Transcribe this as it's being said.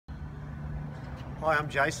Hi, I'm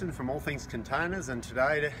Jason from All Things Containers, and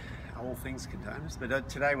today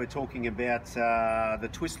we're talking about the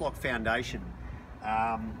twistlock foundation,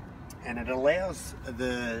 and it allows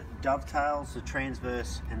the dovetails, the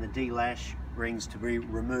transverse and the D-lash rings to be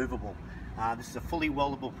removable. This is a fully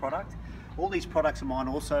weldable product. All these products of mine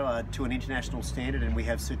also are to an international standard, and we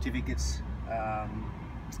have certificates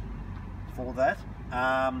for that.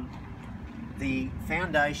 The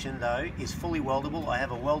foundation though is fully weldable. I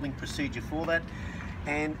have a welding procedure for that,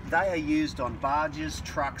 and they are used on barges,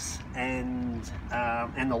 trucks and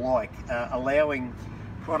the like, allowing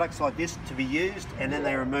products like this to be used, and then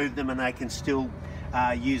they remove them and they can still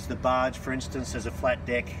use the barge, for instance, as a flat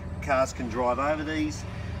deck. Cars can drive over these,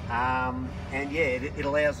 and yeah, it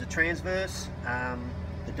allows the transverse,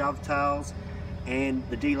 the dovetails and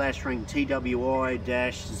the D-lash ring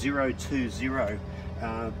TWI-020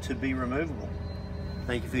 to be removable.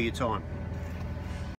 Thank you for your time.